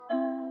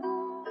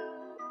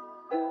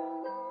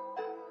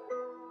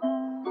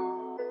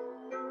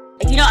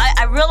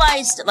I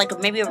realized, like,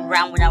 maybe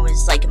around when I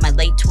was, like, in my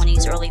late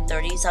 20s, early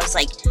 30s, I was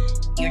like,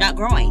 you're not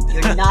growing.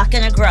 You're not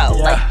going to grow.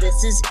 Yeah. Like,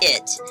 this is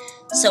it.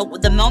 So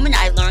the moment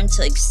I learned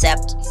to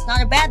accept, it's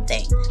not a bad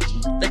thing.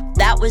 But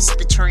that was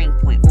the turning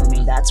point for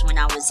me. That's when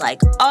I was like,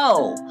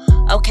 oh,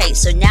 okay,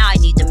 so now I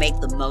need to make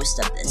the most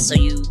of this. So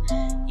you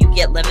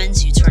get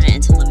lemons, you turn it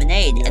into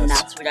lemonade. Yes. And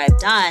that's what I've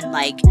done.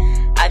 Like,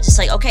 I'm just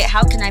like, okay,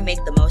 how can I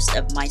make the most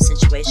of my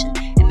situation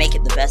and make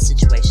it the best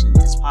situation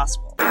as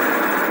possible?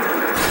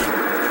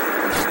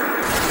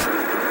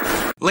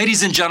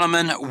 Ladies and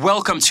gentlemen,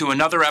 welcome to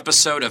another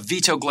episode of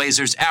Vito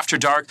Glazers After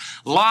Dark,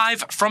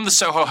 live from the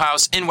Soho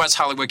House in West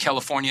Hollywood,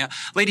 California.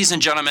 Ladies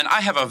and gentlemen,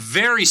 I have a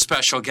very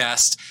special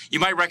guest.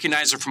 You might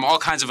recognize her from all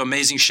kinds of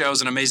amazing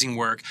shows and amazing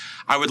work.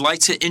 I would like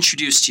to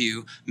introduce to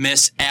you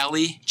Miss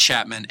Allie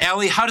Chapman.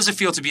 Allie, how does it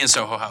feel to be in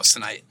Soho House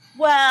tonight?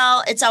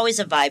 Well, it's always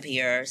a vibe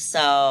here,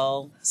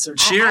 so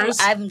cheers.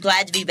 I'm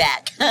glad to be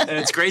back. And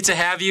it's great to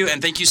have you,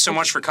 and thank you so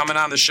much for coming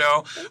on the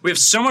show. We have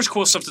so much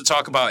cool stuff to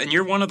talk about, and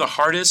you're one of the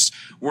hardest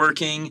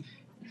working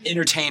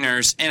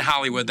entertainers in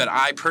Hollywood that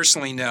I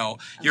personally know.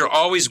 You're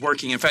always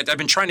working. In fact, I've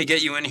been trying to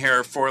get you in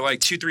here for like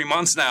 2-3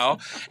 months now,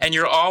 and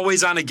you're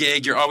always on a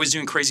gig. You're always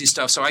doing crazy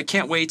stuff. So I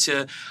can't wait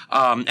to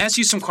ask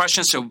you some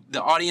questions so the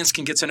audience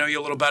can get to know you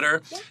a little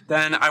better. Yeah.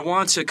 Then I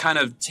want to kind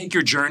of take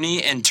your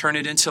journey and turn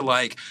it into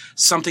like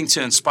something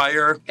to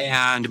inspire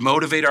and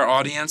motivate our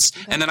audience.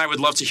 Okay. And then I would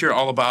love to hear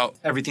all about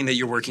everything that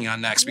you're working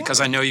on next, because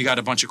I know you got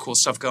a bunch of cool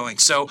stuff going.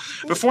 So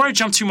before I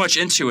jump too much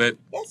into it,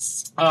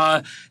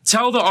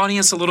 tell the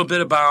audience a little bit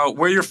about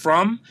where you're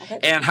from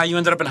and how you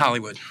ended up in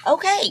Hollywood.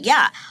 Okay,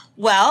 yeah.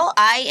 Well,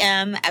 I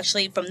am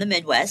actually from the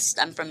Midwest.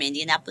 I'm from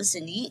Indianapolis,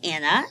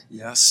 Indiana.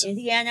 Yes.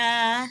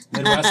 Indiana.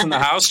 Midwest in the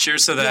house.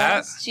 Cheers to that.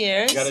 Yes,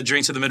 cheers. Got a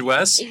drink to the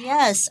Midwest?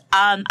 Yes.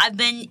 I've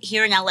been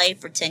here in LA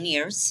for 10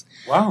 years.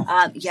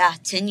 Wow.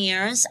 10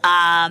 years.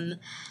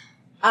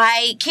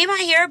 I came out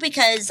here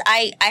because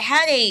I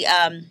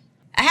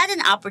had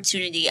an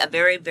opportunity a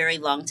very, very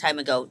long time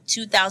ago,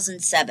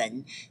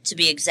 2007 to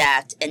be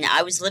exact, and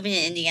I was living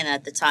in Indiana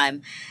at the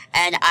time,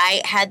 and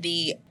I had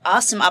the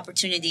awesome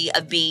opportunity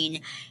of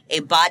being a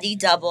body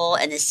double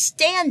and a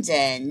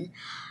stand-in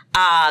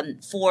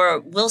for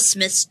Will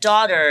Smith's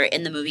daughter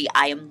in the movie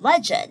I Am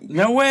Legend.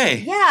 No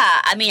way.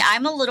 Yeah, I mean,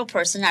 I'm a little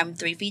person. I'm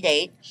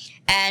 3'8",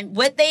 and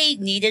what they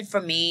needed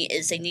from me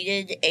is they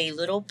needed a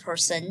little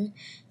person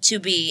to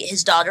be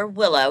his daughter,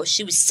 Willow.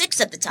 She was 6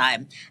 at the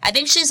time. I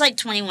think she's like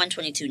 21,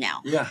 22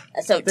 now. Yeah.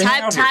 So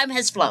time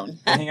has flown.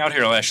 They hang out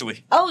here,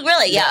 actually. Oh,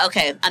 really? Yeah,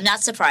 okay. I'm not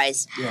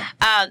surprised. Yeah.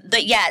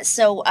 But yeah,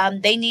 so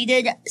they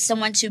needed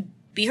someone to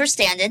be her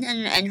stand-in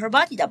and her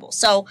body double.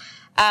 So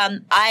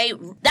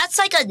that's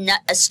like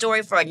a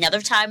story for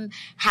another time,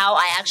 how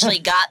I actually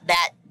got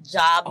that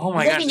job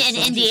living in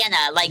Indiana.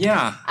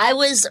 I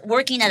was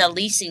working at a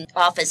leasing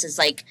office as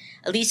like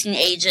a leasing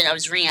agent. I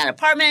was renting out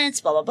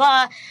apartments, blah, blah,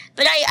 blah.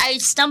 But I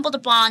stumbled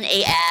upon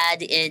a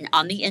ad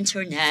on the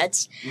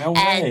internet. No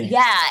and, way.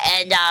 Yeah,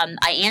 and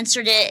I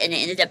answered it, and it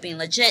ended up being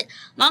legit.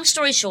 Long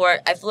story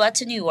short, I flew out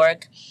to New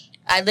York.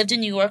 I lived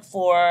in New York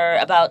for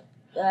about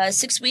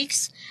 6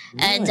 weeks,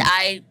 and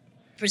I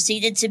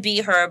proceeded to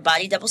be her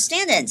body double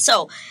stand-in.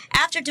 So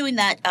after doing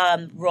that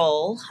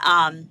role,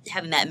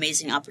 having that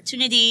amazing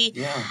opportunity,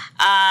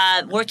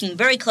 working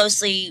very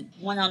closely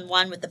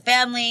one-on-one with the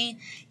family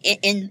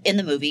in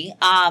the movie,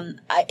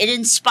 it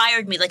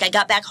inspired me. Like, I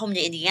got back home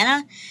to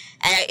Indiana,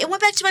 and I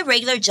went back to my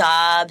regular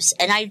jobs,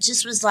 and I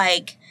just was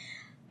like,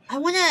 I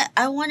think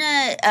I want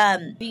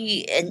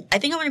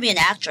to be an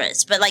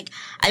actress, but like,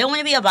 I don't want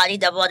to be a body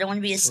double. I don't want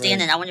to be a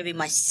stand-in. I want to be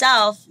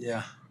myself.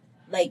 Yeah.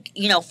 Like,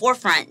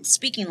 forefront,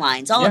 speaking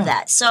lines, all of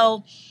that.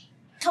 So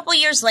a couple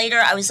years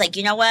later, I was like,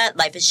 you know what?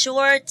 Life is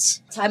short.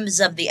 Time is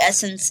of the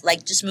essence.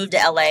 Like, just move to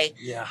LA.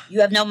 Yeah.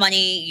 You have no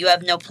money. You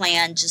have no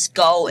plan. Just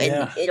go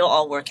and it'll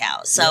all work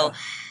out. So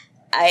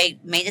I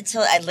made it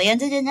till I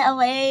landed in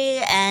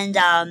LA, and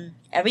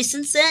ever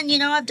since then,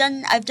 I've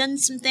done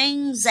some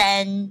things,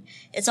 and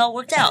it's all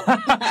worked out.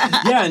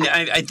 Yeah, and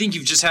I think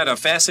you've just had a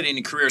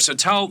fascinating career. So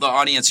tell the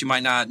audience who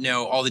might not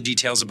know all the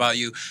details about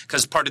you,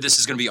 because part of this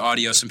is going to be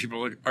audio. Some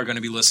people are going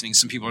to be listening.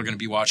 Some people are going to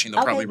be watching.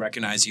 They'll probably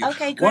recognize you.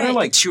 Okay, great. What are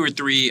like 2 or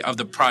 3 of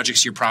the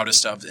projects you're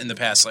proudest of in the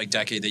past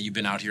decade that you've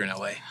been out here in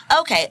LA?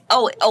 Okay.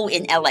 Oh,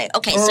 in LA.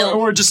 Okay,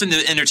 or just in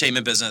the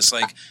entertainment business,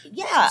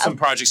 some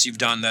projects you've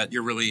done that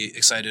you're really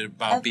excited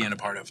about being a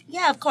part of.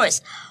 Yeah, of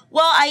course.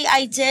 Well,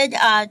 I did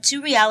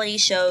 2 reality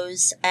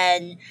shows,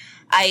 and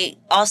I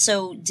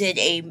also did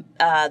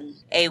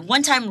a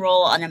one-time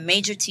role on a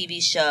major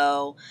TV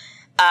show.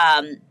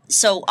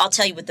 So I'll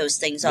tell you what those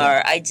things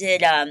are. I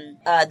did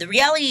the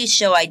reality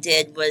show I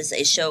did was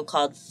a show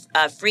called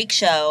Freak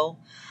Show,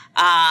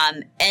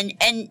 and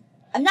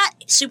I'm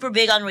not super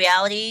big on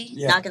reality,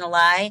 not gonna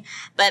lie,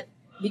 but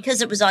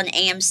because it was on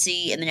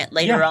AMC and then it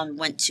later on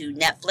went to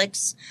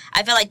Netflix,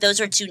 I feel like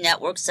those are 2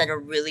 networks that are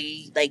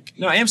really like...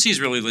 No, AMC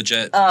is really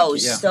legit. Oh,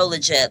 so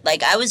legit.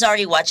 Like, I was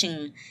already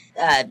watching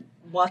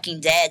Walking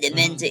Dead, and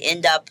then to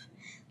end up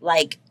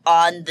like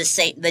on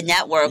the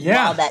network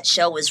while that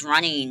show was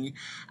running.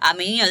 I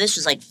mean, this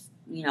was like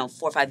 4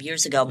 or 5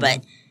 years ago,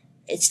 but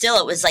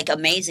it was like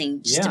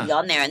amazing just to be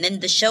on there. And then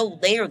the show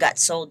later got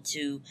sold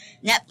to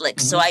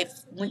Netflix. So I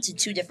went to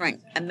 2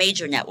 different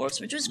major networks,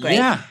 which was great.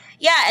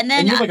 Yeah, and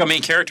then you're like a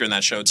main character in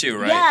that show too,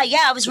 right?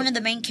 Yeah, I was one of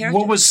the main characters.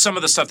 What was some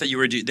of the stuff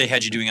that they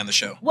had you doing on the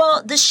show?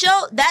 Well,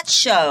 that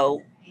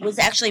show was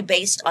actually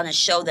based on a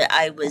show that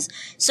I was.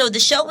 So the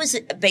show was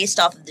based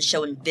off of the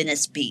show in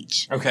Venice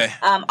Beach. Okay.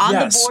 On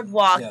the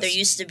boardwalk, there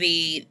used to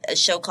be a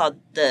show called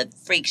The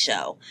Freak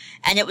Show,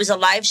 and it was a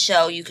live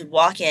show. You could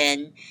walk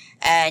in.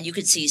 And you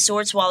could see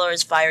sword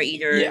swallowers, fire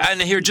eaters. Yeah,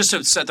 and here, just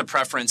to set the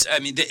preference, I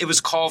mean, it was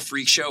called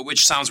Freak Show,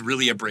 which sounds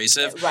really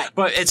abrasive. Right.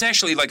 But it's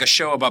actually like a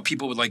show about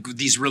people with like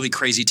these really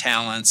crazy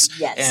talents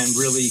and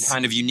really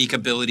kind of unique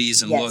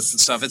abilities and looks and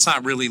stuff. It's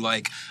not really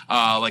like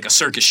a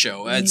circus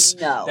show.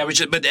 No.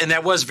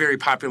 That was very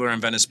popular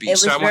in Venice Beach. It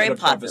was so I very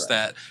wanted to preface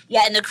that.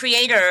 Yeah, and the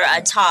creator,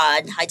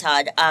 Todd, hi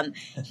Todd,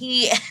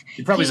 he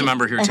probably is a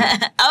member here too.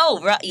 Oh,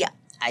 right, yeah,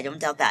 I don't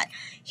doubt that.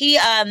 He,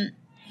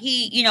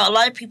 a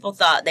lot of people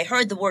thought, they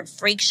heard the word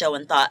freak show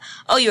and thought,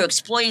 oh, you're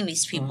exploiting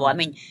these people. I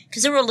mean,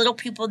 because there were little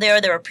people there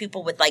were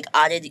people with like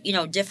odded,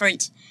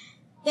 different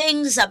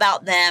things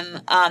about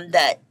them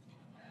that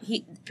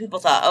people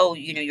thought, oh,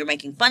 you're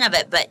making fun of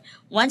it. But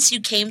once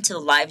you came to the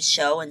live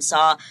show and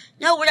saw,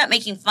 no, we're not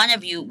making fun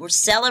of you. We're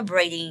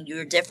celebrating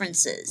your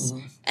differences.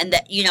 And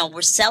that,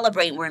 we're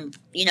celebrating,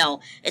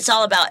 it's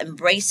all about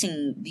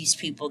embracing these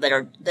people that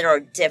are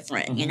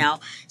different,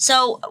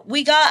 So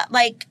we got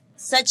like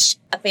such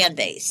a fan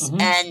base.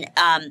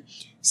 And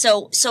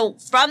so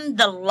from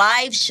the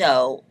live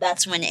show,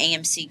 that's when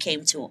AMC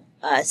came to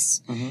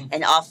us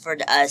and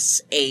offered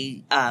us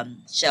a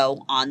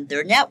show on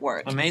their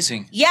network.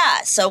 Amazing.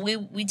 Yeah, so we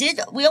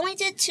only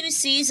did 2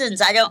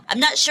 seasons. I'm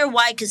not sure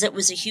why, because it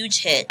was a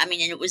huge hit. I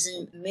mean, and it was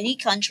in many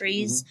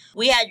countries.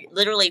 We had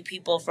literally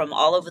people from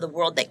all over the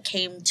world that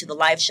came to the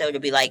live show to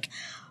be like,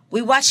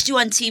 we watched you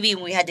on TV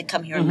and we had to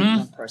come here and meet you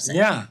in person.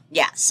 Yeah.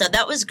 Yeah, so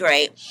that was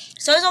great.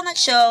 So I was on that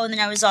show, and then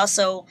I was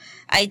also,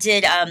 I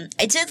did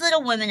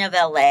Little Women of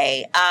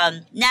LA.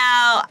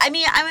 Now, I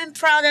mean, I'm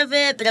proud of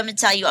it, but I'm going to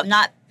tell you, I'm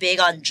not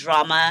big on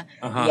drama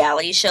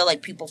reality show,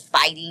 like people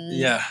fighting.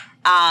 Yeah.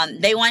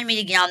 They wanted me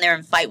to get on there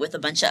and fight with a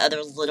bunch of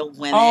other little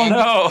women. Oh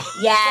no!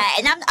 Yeah,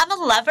 and I'm a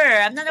lover.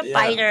 I'm not a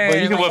fighter.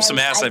 Well, you can whoop some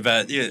ass, I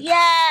bet.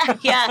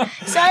 Yeah.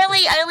 So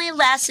I only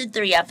lasted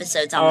 3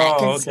 episodes on that.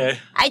 Oh, okay.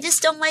 I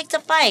just don't like to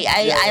fight.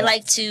 I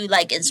like to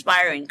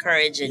inspire,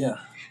 encourage, and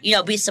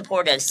be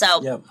supportive.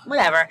 So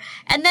whatever.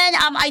 And then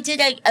I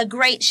did a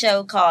great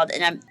show called,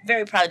 and I'm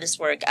very proud of this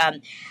work.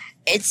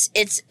 It's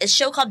a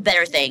show called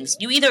Better Things.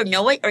 You either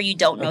know it or you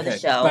don't know the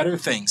show. Better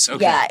Things.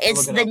 Okay. Yeah,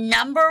 it's the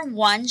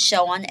 #1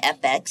 show on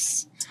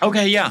FX.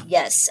 Okay, yeah.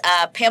 Yes.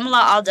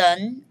 Pamela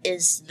Aldun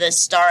is the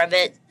star of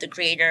it, the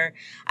creator.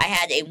 I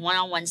had a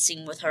one-on-one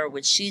scene with her,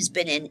 which she's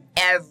been in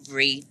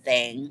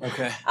everything.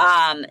 Okay.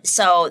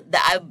 So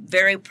I'm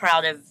very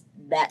proud of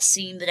that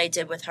scene that I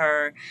did with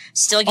her.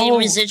 Still getting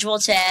residual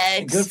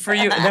checks. Good for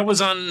you. And that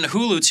was on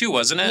Hulu too,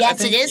 wasn't it?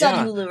 Yes, it is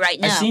on Hulu right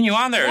now. I've seen you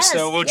on there,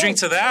 so we'll drink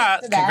to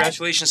that.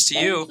 Congratulations to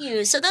you. Thank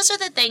you. So those are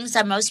the things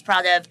I'm most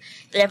proud of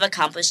that I've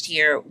accomplished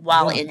here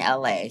while in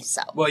LA.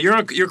 So. Well,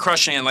 you're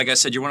crushing it. Like I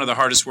said, you're one of the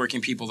hardest working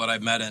people that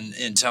I've met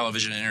in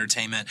television and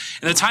entertainment.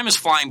 And the time is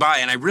flying by,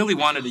 and I really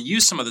wanted to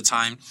use some of the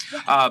time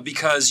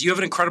because you have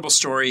an incredible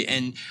story,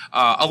 and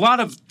a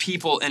lot of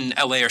people in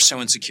LA are so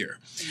insecure.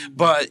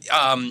 But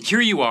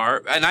here you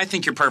are, and I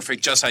think you're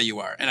perfect just how you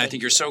are. And I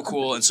think you're so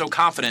cool and so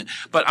confident.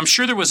 But I'm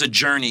sure there was a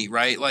journey,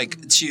 right? Like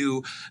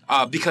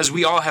because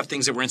we all have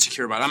things that we're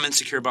insecure about. I'm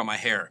insecure about my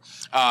hair.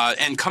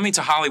 And coming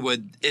to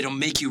Hollywood, it'll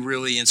make you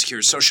really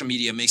insecure. Social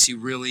media makes you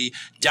really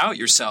doubt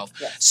yourself.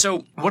 Yes.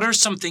 So what are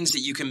some things that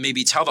you can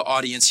maybe tell the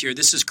audience here?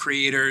 This is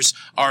creators,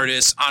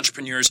 artists,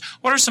 entrepreneurs.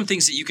 What are some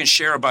things that you can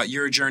share about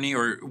your journey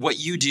or what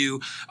you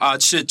do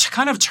to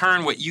kind of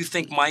turn what you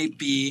think might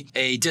be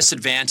a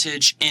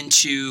disadvantage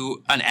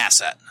into an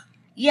asset?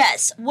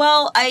 Yes.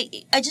 Well, I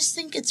just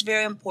think it's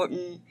very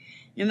important,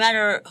 no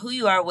matter who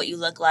you are, what you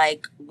look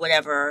like,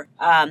 whatever,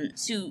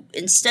 to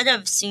instead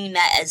of seeing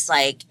that as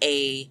like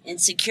a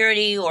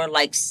insecurity or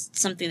like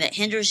something that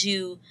hinders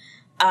you,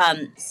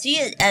 see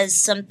it as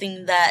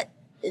something that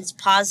is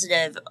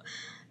positive.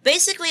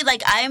 Basically,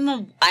 like I'm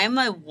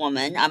a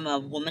woman. I'm a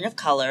woman of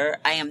color.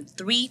 I am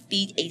 3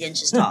 feet 8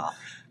 inches tall.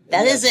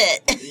 That is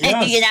it.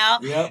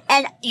 Yes. Yep.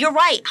 And you're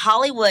right.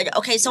 Hollywood.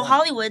 Okay, so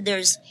Hollywood,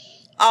 there's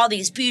all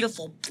these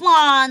beautiful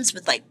blondes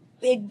with like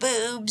big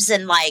boobs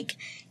and like,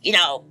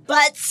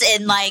 butts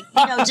and like,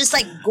 just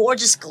like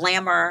gorgeous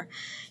glamour,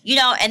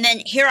 and then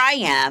here I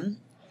am,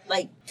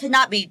 like, could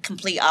not be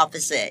complete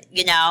opposite,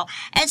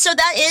 and so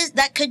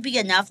that could be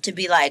enough to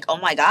be like, oh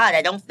my God,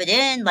 I don't fit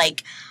in.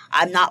 Like,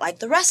 I'm not like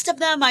the rest of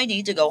them. I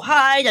need to go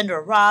hide under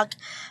a rock.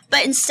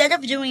 But instead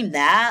of doing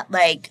that,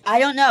 like, I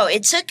don't know,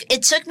 it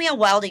took me a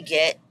while to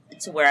get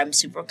to where I'm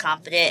super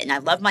confident and I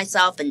love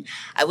myself and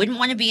I wouldn't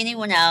want to be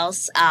anyone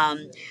else.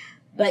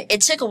 But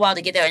it took a while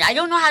to get there. And I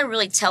don't know how to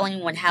really tell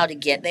anyone how to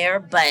get there,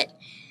 but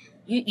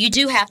you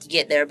do have to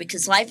get there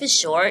because life is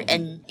short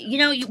and,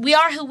 we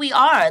are who we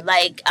are.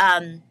 Like,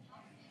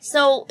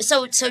 So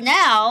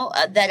now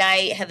that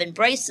I have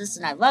embraced this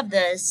and I love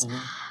this,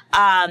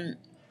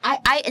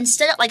 I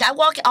instead of like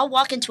I'll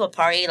walk into a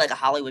party, like a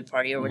Hollywood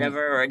party or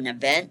whatever, or an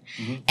event,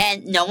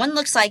 and no one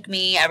looks like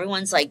me.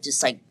 Everyone's like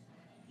just like,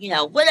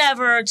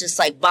 whatever, just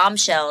like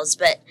bombshells.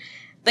 But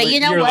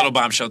you know you're what? a little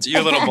bombshell.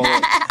 You're a little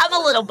bullet. I'm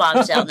a little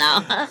bombshell now.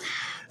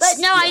 But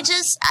no, Yeah. I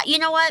just you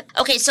know what?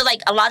 Okay, so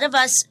like a lot of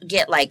us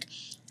get like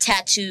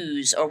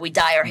tattoos or we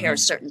dye our hair a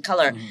certain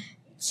color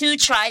to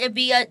try to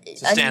be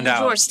stand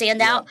out. or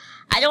stand out.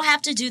 I don't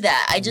have to do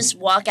that. I just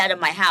walk out of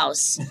my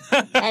house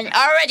and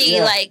already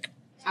like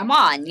I'm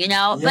on,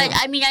 But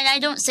I mean, I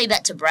don't say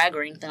that to brag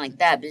or anything like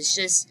that. But it's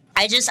just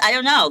I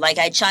don't know. Like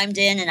I chimed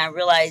in and I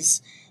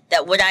realized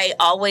that what I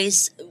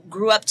always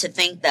grew up to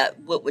think that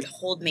what would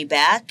hold me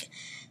back,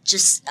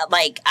 just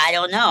like I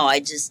don't know.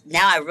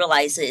 Now I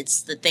realize that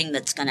it's the thing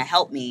that's going to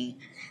help me.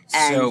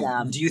 And,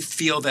 so, do you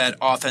feel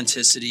that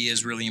authenticity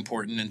is really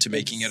important into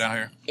making it out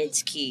here?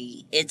 It's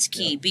key. It's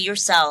key. Yeah. Be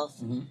yourself.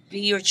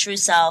 Be your true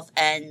self,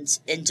 and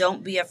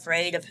don't be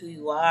afraid of who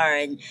you are.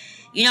 And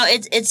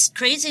it's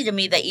crazy to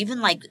me that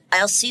even like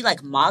I'll see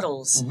like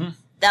models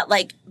that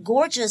like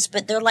gorgeous,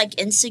 but they're like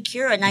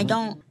insecure, and I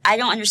don't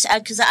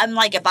understand, because I'm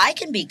like, if I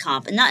can be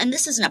confident, and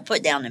this isn't a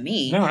put down to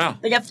me, no,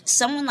 but if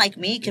someone like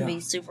me can be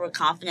super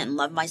confident and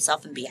love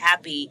myself and be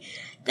happy,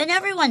 then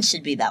everyone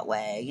should be that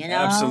way,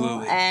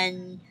 Absolutely.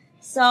 And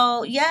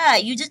so, yeah,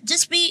 you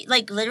just be,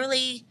 like,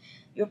 literally,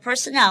 your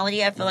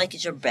personality, I feel like,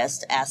 is your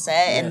best asset.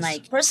 Yes. And,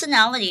 like,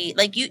 personality,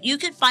 like, you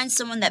could find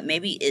someone that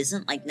maybe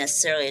isn't, like,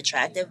 necessarily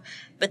attractive,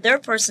 but their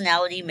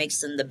personality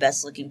makes them the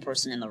best-looking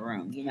person in the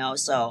room,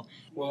 So...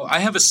 Well, I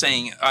have a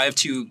saying. I have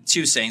two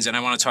sayings, and I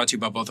want to talk to you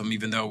about both of them,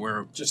 even though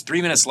we're just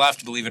 3 minutes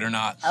left, believe it or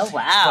not. Oh,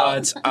 wow.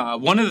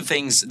 But one of the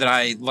things that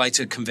I like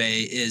to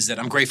convey is that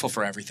I'm grateful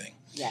for everything.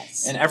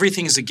 Yes. And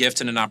everything is a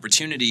gift and an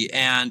opportunity.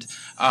 And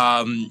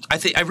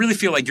I really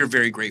feel like you're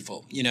very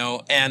grateful,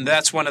 and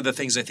that's one of the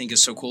things I think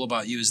is so cool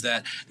about you, is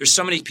that there's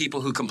so many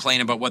people who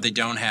complain about what they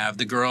don't have.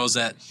 The girls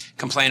that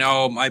complain,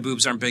 oh, my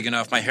boobs aren't big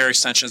enough, my hair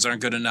extensions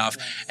aren't good enough.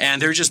 Yes.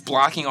 And they're just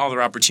blocking all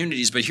their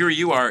opportunities. But here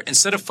you are,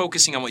 instead of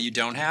focusing on what you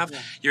don't have,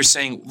 you're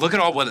saying, look at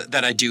all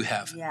that I do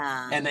have.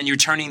 Yeah. And then you're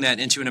turning that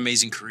into an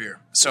amazing career.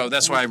 So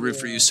that's why I root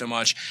for you so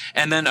much.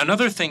 And then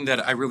another thing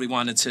that I really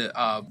wanted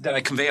to, that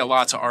I convey a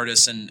lot to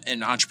artists and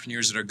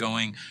entrepreneurs that are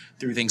going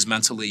through things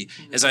mentally,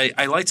 is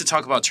I like to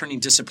talk about turning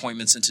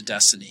disappointments into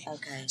destiny.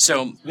 Okay.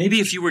 So maybe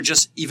if you were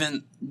just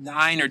even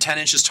 9 or 10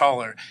 inches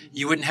taller,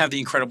 you wouldn't have the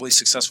incredibly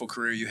successful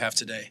career you have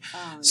today.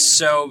 Oh, yeah.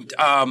 So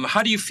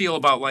how do you feel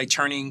about like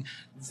turning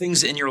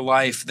things in your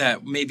life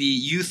that maybe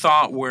you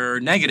thought were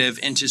negative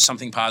into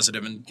something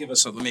positive? And give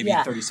us maybe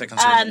 30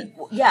 seconds.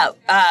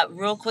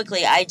 Real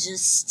quickly, I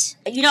just,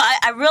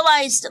 I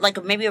realized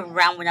like maybe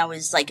around when I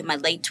was like in my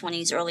late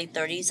 20s, early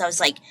 30s, I was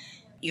like,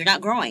 you're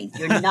not growing.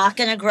 You're not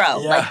going to grow.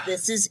 Like,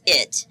 this is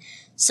it.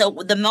 So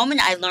the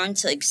moment I learned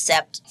to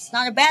accept, it's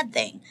not a bad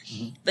thing.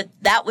 But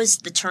that was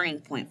the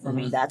turning point for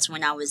me. That's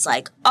when I was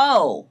like,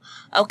 oh,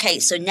 okay,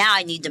 so now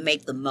I need to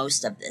make the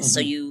most of this. So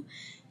you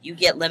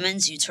get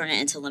lemons, you turn it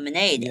into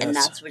lemonade. Yes. And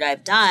that's what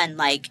I've done.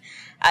 Like,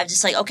 I'm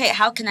just like, okay,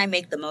 how can I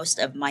make the most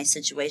of my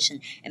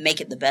situation and make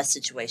it the best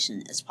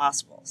situation as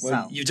possible?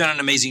 Well, you've done an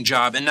amazing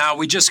job. And now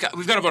we've got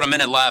about a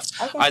minute left.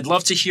 Okay. I'd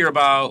love to hear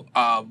about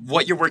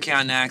what you're working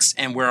on next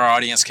and where our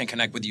audience can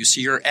connect with you.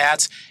 So you're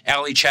at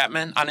Allie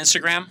Chapman on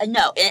Instagram?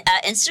 No,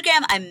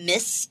 Instagram, I'm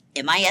Miss,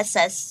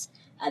 M-I-S-S,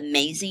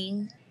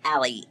 Amazing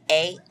Allie,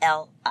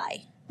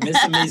 A-L-I.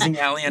 Miss Amazing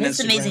Allie on Instagram. Miss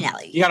Amazing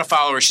Allie. You got to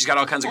follow her. She's got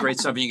all kinds of great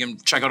stuff, and you can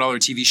check out all her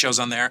TV shows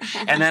on there.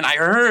 And then I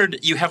heard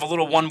you have a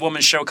little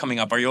one-woman show coming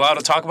up. Are you allowed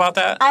to talk about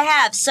that? I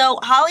have. So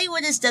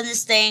Hollywood has done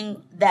this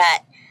thing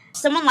that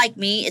someone like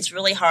me, it's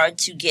really hard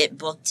to get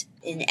booked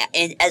in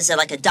as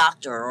like a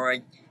doctor or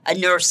a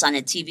nurse on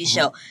a TV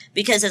show,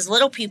 because as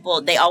little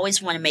people, they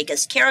always want to make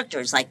us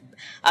characters like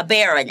a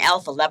bear, an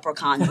elf, a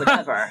leprechaun,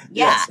 whatever.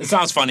 Yeah. Yes, it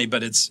sounds funny,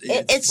 but it's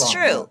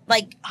true.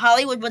 Like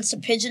Hollywood wants to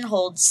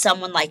pigeonhole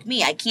someone like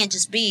me. I can't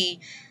just be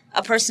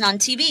a person on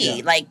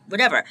TV, like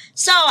whatever.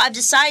 So I've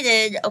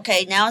decided,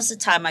 okay, now is the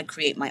time I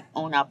create my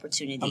own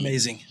opportunity.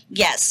 Amazing.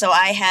 Yes. So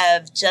I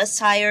have just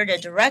hired a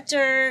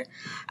director.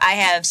 I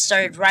have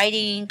started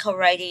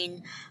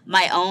co-writing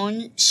my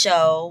own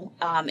show.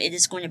 It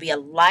is going to be a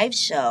live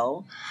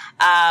show.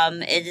 I'm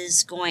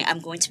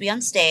going to be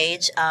on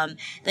stage. The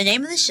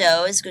name of the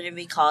show is going to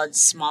be called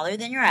Smaller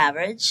Than Your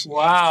Average.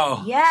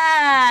 Wow.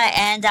 Yeah.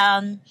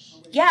 And,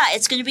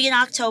 it's going to be in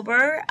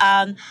October.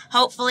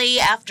 Hopefully,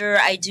 after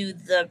I do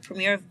the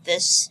premiere of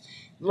this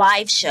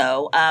live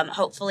show,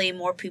 hopefully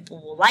more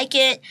people will like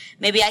it.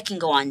 Maybe I can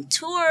go on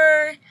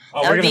tour.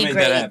 Oh, we're going to make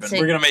that happen.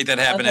 We're going to make that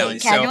happen, okay, Allie.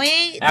 Can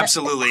we?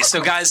 Absolutely.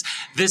 So, guys,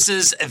 this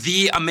is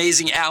The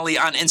Amazing Allie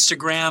on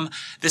Instagram.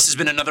 This has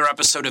been another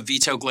episode of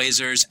Vito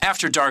Glazers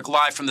After Dark,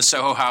 live from the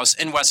Soho House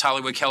in West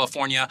Hollywood,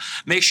 California.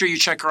 Make sure you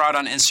check her out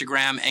on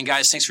Instagram. And,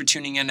 guys, thanks for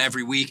tuning in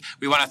every week.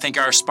 We want to thank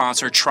our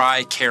sponsor,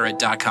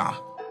 TryCarrot.com.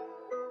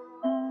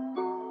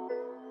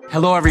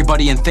 Hello,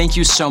 everybody, and thank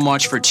you so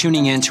much for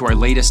tuning in to our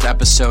latest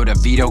episode of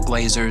Vito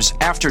Glazers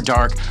After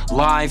Dark,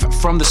 live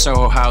from the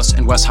Soho House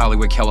in West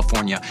Hollywood,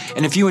 California.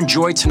 And if you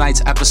enjoyed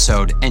tonight's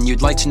episode and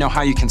you'd like to know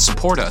how you can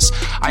support us,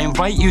 I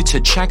invite you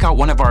to check out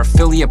one of our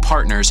affiliate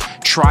partners,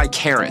 Try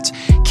Carrot.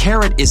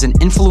 Carrot is an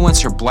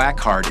influencer black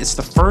card. It's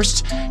the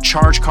first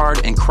charge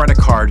card and credit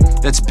card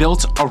that's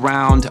built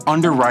around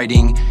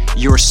underwriting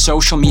your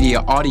social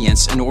media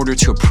audience in order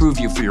to approve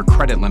you for your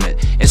credit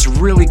limit. It's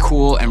really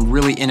cool and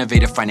really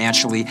innovative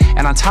financially.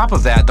 And on top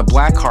of that, the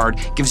black card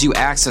gives you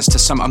access to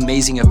some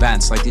amazing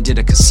events. Like they did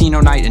a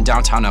casino night in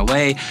downtown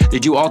LA. They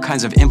do all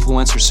kinds of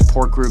influencer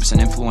support groups and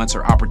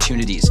influencer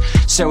opportunities.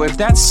 So if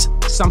that's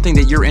something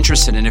that you're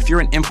interested in, if you're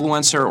an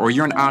influencer or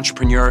you're an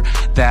entrepreneur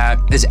that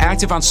is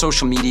active on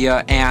social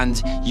media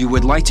and you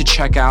would like to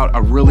check out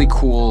a really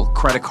cool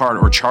credit card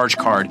or charge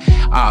card,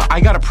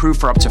 I got approved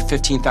for up to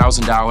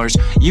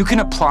 $15,000. You can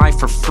apply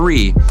for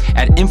free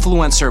at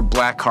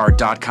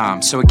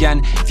influencerblackcard.com. So again,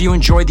 if you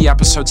enjoyed the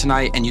episode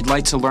tonight and you'd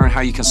like to learn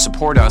how you can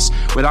support us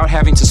without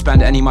having to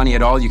spend any money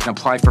at all, you can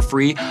apply for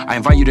free. I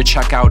invite you to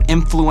check out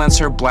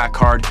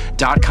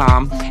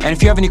influencerblackcard.com. And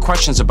if you have any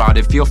questions about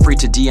it, feel free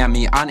to DM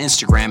me on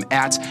Instagram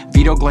at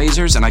Vito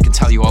Glazers, and I can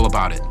tell you all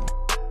about it.